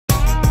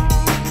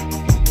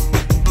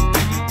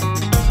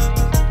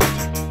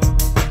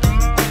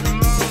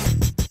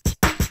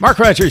Mark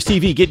Rogers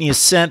TV getting you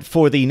set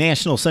for the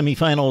national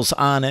semifinals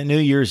on New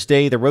Year's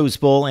Day, the Rose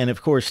Bowl, and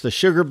of course the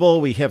Sugar Bowl.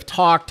 We have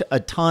talked a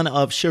ton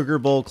of Sugar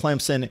Bowl,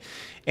 Clemson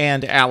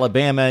and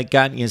Alabama,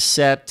 gotten you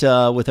set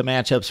with the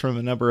matchups from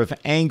a number of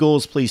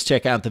angles. Please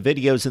check out the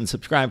videos and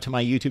subscribe to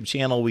my YouTube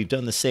channel. We've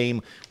done the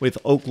same with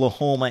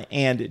Oklahoma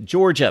and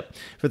Georgia.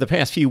 For the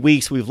past few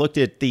weeks, we've looked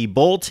at the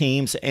bowl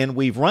teams and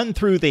we've run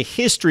through the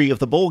history of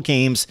the bowl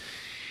games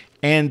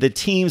and the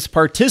teams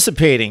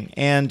participating.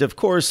 And of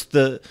course,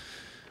 the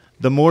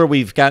more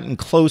we've gotten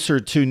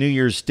closer to New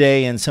Year's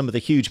Day and some of the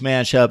huge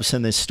matchups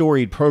and the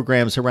storied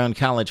programs around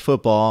college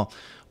football,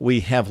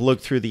 we have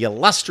looked through the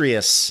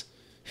illustrious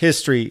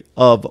history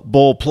of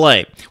bowl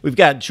play. We've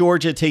got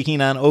Georgia taking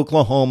on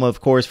Oklahoma,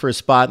 of course, for a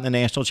spot in the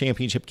national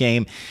championship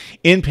game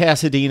in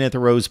Pasadena at the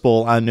Rose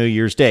Bowl on New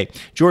Year's Day.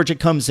 Georgia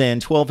comes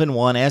in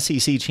 12-1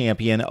 SEC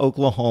champion.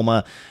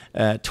 Oklahoma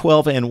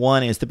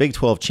 12-1 is the Big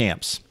 12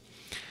 champs.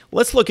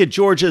 Let's look at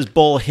Georgia's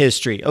bowl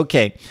history.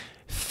 Okay,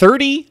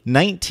 30,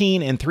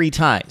 19, and 3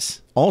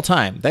 ties all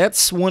time.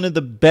 That's one of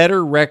the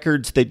better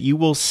records that you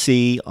will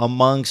see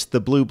amongst the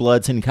Blue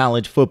Bloods in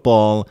college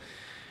football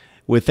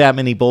with that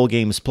many bowl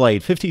games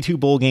played. 52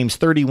 bowl games,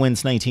 30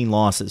 wins, 19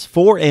 losses.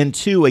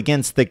 4-2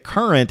 against the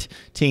current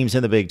teams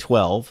in the Big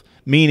 12,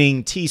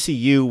 meaning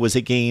TCU was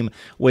a game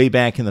way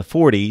back in the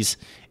 40s,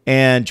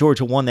 and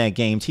Georgia won that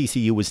game.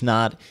 TCU was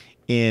not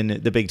in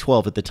the Big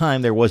 12 at the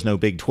time. There was no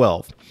Big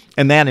 12.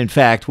 And that, in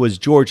fact, was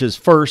Georgia's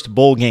first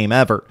bowl game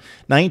ever.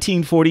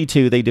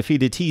 1942, they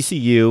defeated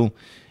TCU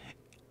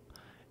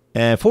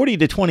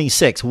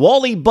 40-26.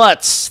 Wally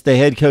Butts, the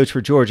head coach for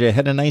Georgia,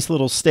 had a nice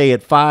little stay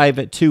at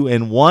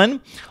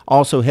 5-2-1.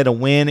 Also had a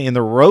win in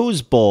the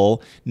Rose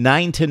Bowl,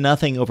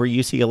 9-0 over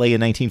UCLA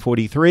in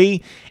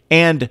 1943.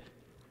 And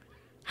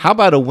how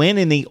about a win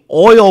in the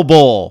Oil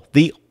Bowl?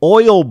 The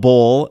Oil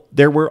Bowl,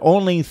 there were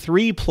only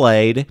 3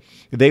 played.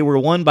 They were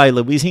won by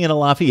Louisiana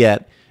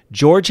Lafayette,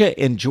 Georgia,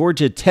 and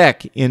Georgia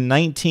Tech in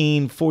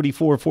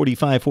 1944,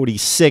 45,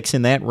 46,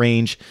 in that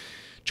range.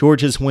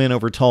 Georgia's win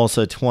over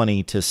Tulsa,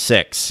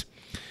 20-6.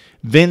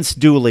 Vince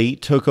Dooley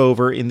took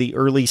over in the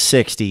early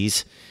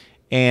 60s,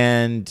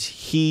 and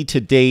he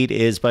to date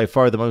is by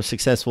far the most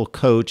successful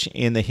coach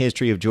in the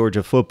history of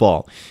Georgia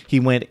football. He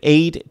went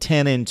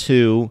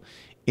 8-10-2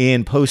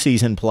 in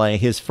postseason play.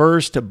 His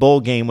first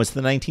bowl game was the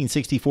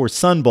 1964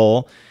 Sun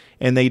Bowl,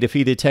 and they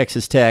defeated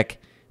Texas Tech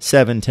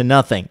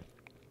 7-0.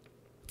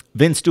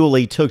 Vince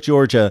Dooley took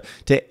Georgia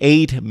to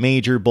 8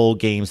 major bowl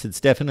games. It's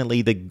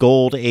definitely the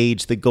gold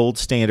age, the gold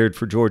standard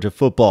for Georgia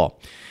football.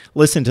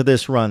 Listen to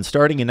this run.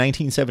 Starting in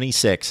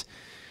 1976,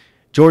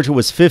 Georgia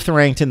was 5th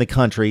ranked in the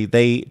country.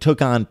 They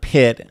took on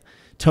Pitt.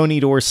 Tony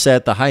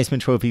Dorsett, the Heisman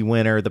Trophy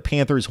winner. The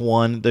Panthers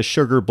won the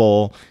Sugar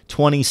Bowl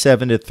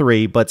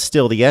 27-3, but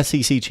still the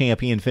SEC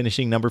champion,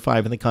 finishing number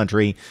 5 in the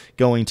country,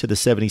 going to the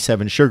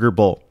 77 Sugar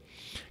Bowl.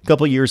 A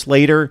couple years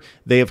later,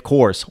 they, of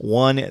course,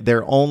 won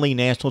their only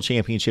national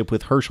championship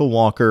with Herschel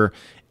Walker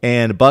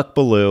and Buck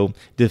Bellew,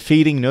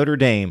 defeating Notre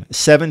Dame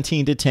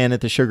 17-10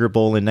 at the Sugar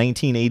Bowl in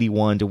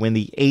 1981 to win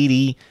the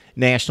 80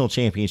 national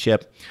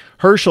championship.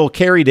 Herschel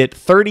carried it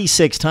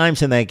 36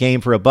 times in that game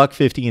for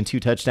 $150 and 2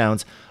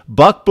 touchdowns.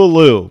 Buck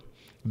Bellew,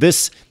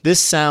 this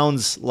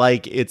sounds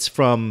like it's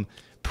from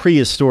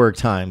prehistoric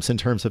times in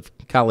terms of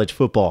college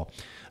football.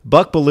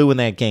 Buck Bellew in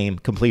that game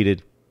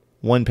completed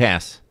 1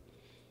 pass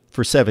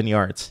for 7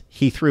 yards.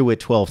 He threw it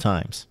 12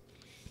 times.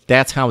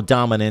 That's how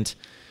dominant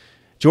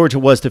Georgia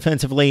was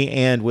defensively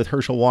and with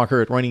Herschel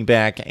Walker at running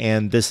back,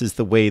 and this is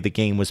the way the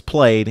game was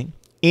played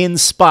in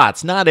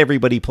spots. Not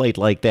everybody played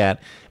like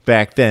that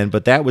back then,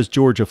 but that was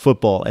Georgia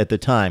football at the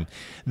time.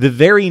 The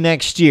very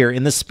next year,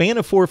 in the span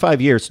of 4 or 5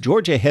 years,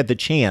 Georgia had the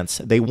chance.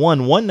 They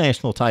won 1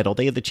 national title.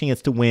 They had the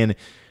chance to win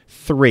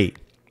 3.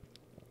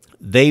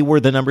 They were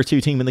the number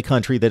 2 team in the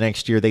country the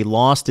next year. They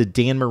lost to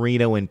Dan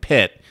Marino and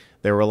Pitt.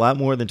 There were a lot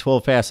more than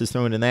 12 passes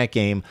thrown in that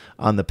game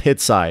on the Pitt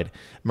side.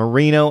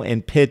 Marino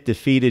and Pitt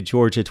defeated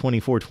Georgia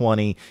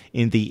 24-20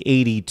 in the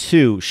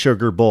 82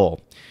 Sugar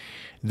Bowl.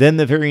 Then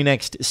the very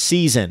next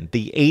season,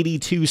 the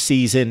 82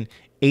 season,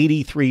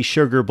 83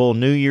 Sugar Bowl,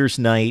 New Year's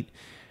night,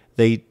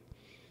 they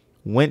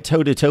went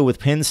toe-to-toe with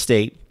Penn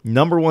State.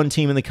 Number 1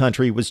 team in the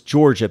country was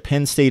Georgia.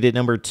 Penn State at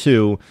number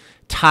 2.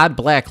 Todd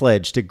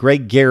Blackledge to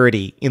Greg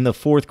Garrity in the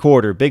 4th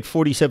quarter. Big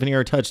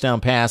 47-yard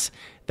touchdown pass.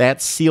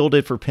 That sealed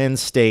it for Penn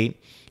State.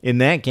 In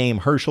that game,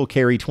 Herschel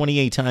carried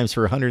 28 times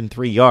for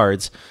 103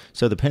 yards,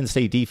 so the Penn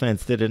State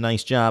defense did a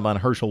nice job on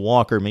Herschel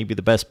Walker, maybe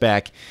the best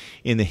back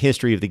in the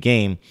history of the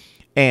game,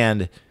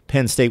 and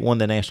Penn State won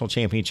the national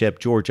championship.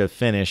 Georgia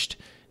finished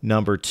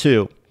number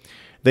 2.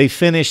 They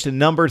finished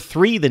number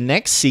 3 the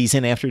next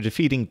season after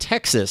defeating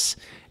Texas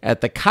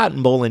at the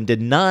Cotton Bowl and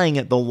denying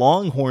the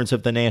Longhorns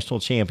of the national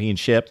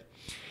championship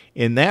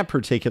in that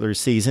particular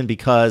season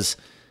because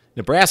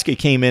Nebraska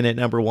came in at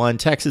number 1,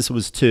 Texas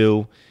was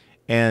 2,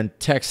 and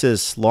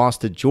Texas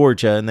lost to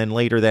Georgia. And then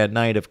later that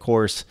night, of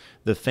course,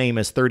 the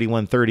famous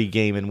 31-30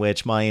 game in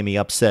which Miami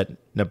upset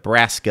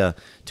Nebraska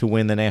to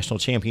win the national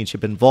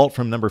championship and vault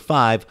from number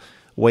 5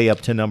 way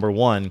up to number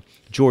 1.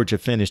 Georgia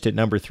finished at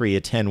number 3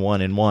 at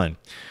 10-1-1.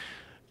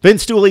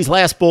 Vince Dooley's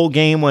last bowl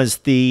game was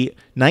the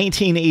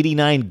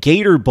 1989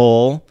 Gator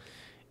Bowl,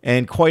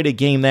 and quite a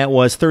game that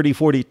was,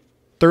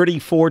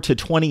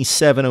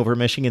 34-27 over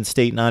Michigan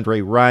State and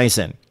Andre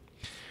Rison.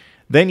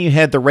 Then you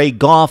had the Ray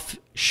Goff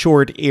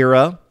short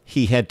era.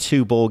 He had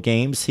 2 bowl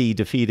games. He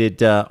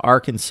defeated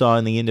Arkansas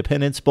in the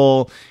Independence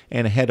Bowl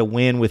and had a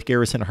win with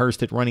Garrison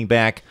Hurst at running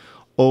back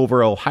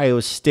over Ohio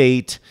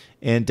State.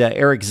 And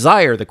Eric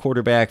Zier, the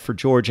quarterback for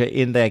Georgia,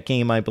 in that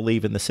game, I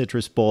believe, in the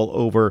Citrus Bowl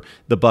over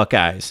the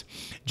Buckeyes.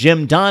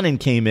 Jim Donnan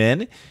came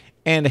in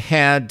and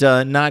had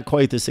not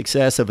quite the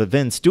success of a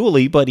Vince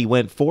Dooley, but he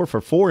went 4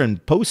 for 4 in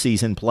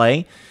postseason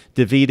play,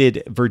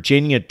 defeated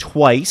Virginia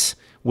twice,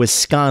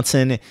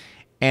 Wisconsin,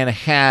 and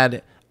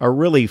had a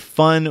really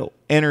fun,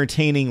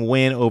 entertaining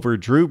win over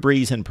Drew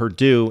Brees and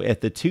Purdue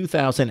at the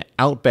 2000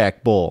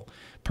 Outback Bowl.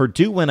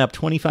 Purdue went up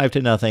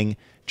 25-0.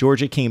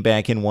 Georgia came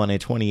back and won at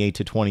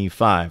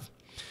 28-25.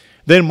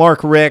 Then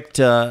Mark Richt,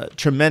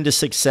 tremendous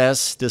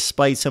success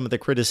despite some of the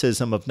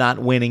criticism of not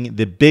winning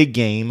the big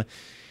game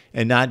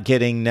and not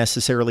getting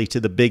necessarily to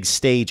the big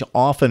stage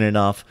often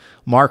enough.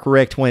 Mark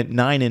Richt went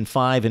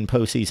 9-5 in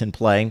postseason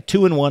play,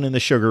 2-1 in the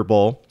Sugar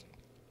Bowl.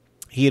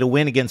 He had a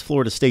win against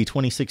Florida State,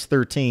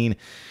 26-13,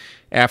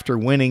 after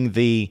winning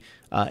the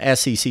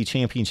SEC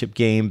championship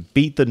game,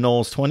 beat the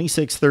Noles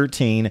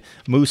 26-13.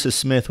 Musa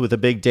Smith with a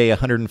big day,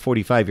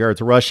 145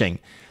 yards rushing.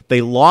 They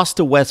lost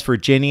to West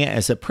Virginia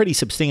as a pretty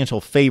substantial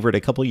favorite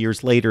a couple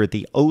years later at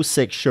the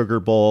 06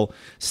 Sugar Bowl.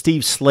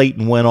 Steve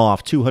Slayton went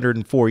off,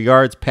 204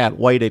 yards. Pat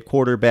White at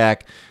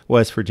quarterback.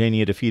 West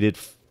Virginia defeated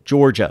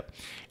Georgia.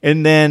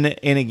 And then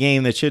in a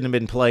game that shouldn't have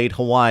been played,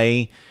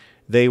 Hawaii,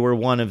 they were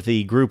one of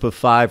the group of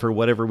 5 or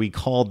whatever we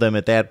called them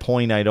at that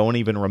point. I don't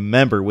even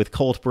remember. With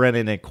Colt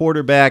Brennan at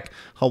quarterback,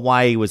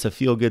 Hawaii was a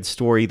feel-good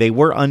story. They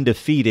were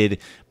undefeated,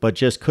 but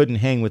just couldn't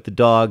hang with the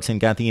Dogs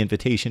and got the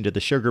invitation to the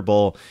Sugar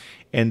Bowl.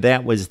 And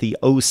that was the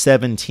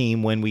 07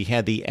 team when we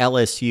had the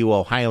LSU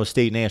Ohio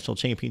State National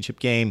Championship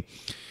game,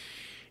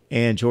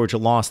 and Georgia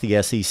lost the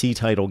SEC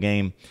title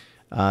game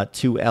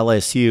to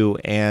LSU,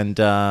 and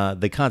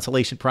the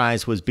consolation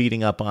prize was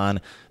beating up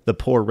on the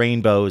poor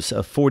Rainbows,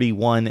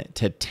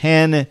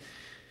 41-10.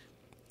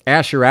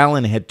 Asher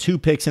Allen had 2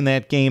 picks in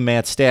that game.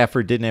 Matt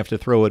Stafford didn't have to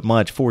throw it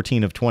much,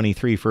 14 of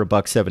 23 for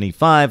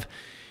 $175.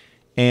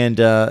 And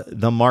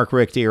the Mark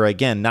Richt era,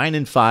 again,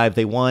 9-5.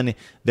 They won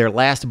their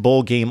last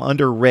bowl game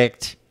under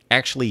Richt.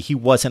 Actually, he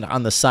wasn't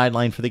on the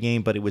sideline for the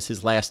game, but it was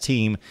his last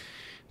team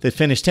that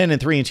finished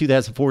 10-3 in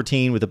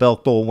 2014 with a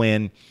Belk Bowl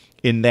win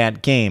in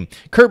that game.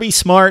 Kirby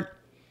Smart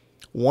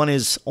won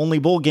his only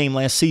bowl game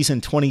last season,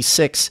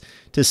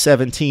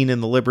 26-17 in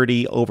the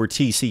Liberty over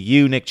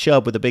TCU. Nick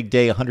Chubb with a big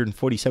day,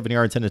 147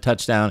 yards and a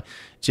touchdown.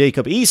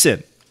 Jacob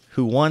Eason,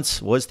 who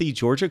once was the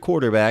Georgia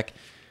quarterback,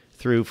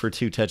 threw for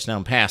 2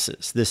 touchdown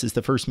passes. This is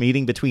the first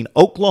meeting between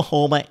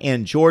Oklahoma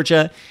and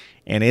Georgia,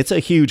 and it's a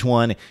huge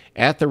one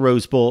at the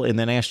Rose Bowl in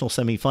the national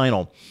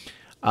semifinal.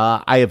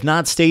 I have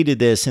not stated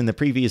this in the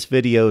previous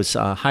videos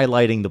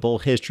highlighting the bowl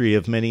history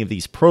of many of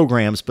these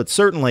programs, but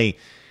certainly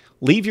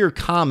leave your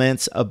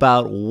comments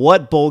about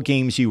what bowl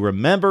games you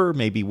remember,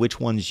 maybe which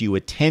ones you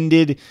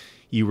attended,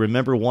 you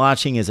remember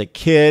watching as a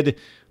kid,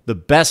 the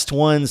best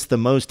ones, the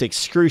most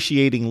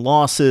excruciating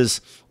losses,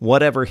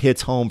 whatever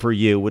hits home for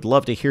you. Would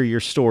love to hear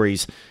your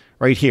stories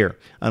right here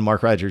on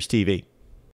Mark Rogers TV.